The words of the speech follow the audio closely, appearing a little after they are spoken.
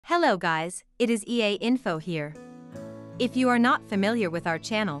Hello guys, it is EA Info here. If you are not familiar with our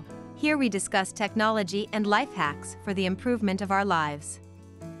channel, here we discuss technology and life hacks for the improvement of our lives.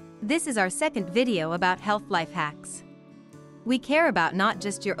 This is our second video about health life hacks. We care about not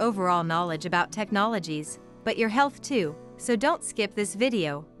just your overall knowledge about technologies, but your health too, so don't skip this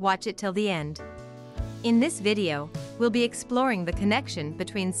video, watch it till the end. In this video, we'll be exploring the connection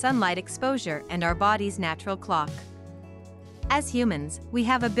between sunlight exposure and our body's natural clock. As humans, we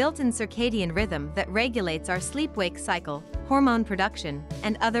have a built-in circadian rhythm that regulates our sleep-wake cycle, hormone production,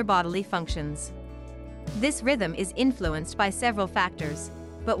 and other bodily functions. This rhythm is influenced by several factors,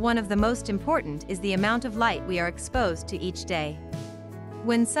 but one of the most important is the amount of light we are exposed to each day.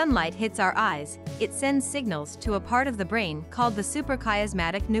 When sunlight hits our eyes, it sends signals to a part of the brain called the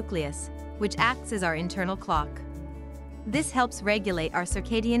suprachiasmatic nucleus, which acts as our internal clock. This helps regulate our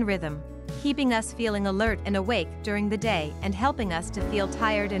circadian rhythm, keeping us feeling alert and awake during the day and helping us to feel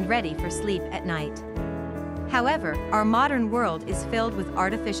tired and ready for sleep at night. However, our modern world is filled with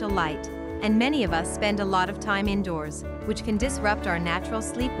artificial light, and many of us spend a lot of time indoors, which can disrupt our natural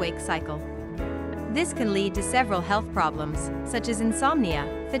sleep-wake cycle. This can lead to several health problems, such as insomnia,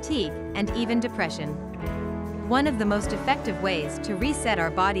 fatigue, and even depression. One of the most effective ways to reset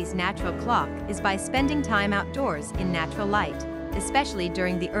our body's natural clock is by spending time outdoors in natural light, especially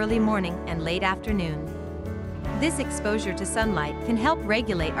during the early morning and late afternoon. This exposure to sunlight can help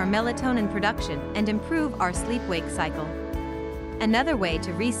regulate our melatonin production and improve our sleep-wake cycle. Another way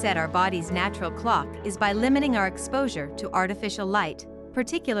to reset our body's natural clock is by limiting our exposure to artificial light,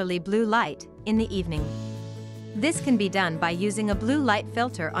 particularly blue light, in the evening. This can be done by using a blue light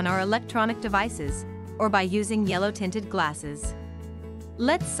filter on our electronic devices, or by using yellow-tinted glasses.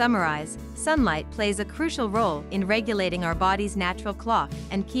 Let's summarize. Sunlight plays a crucial role in regulating our body's natural clock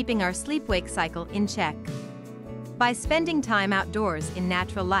and keeping our sleep-wake cycle in check. By spending time outdoors in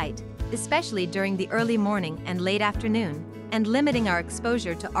natural light, especially during the early morning and late afternoon, and limiting our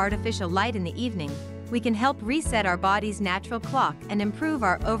exposure to artificial light in the evening, we can help reset our body's natural clock and improve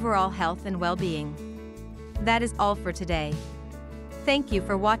our overall health and well-being. That is all for today. Thank you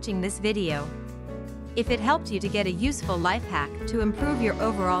for watching this video. If it helped you to get a useful life hack to improve your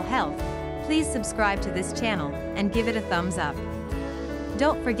overall health, please subscribe to this channel and give it a thumbs up.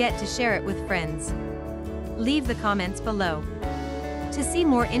 Don't forget to share it with friends. Leave the comments below. To see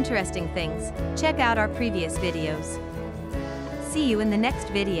more interesting things, check out our previous videos. See you in the next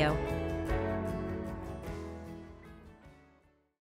video.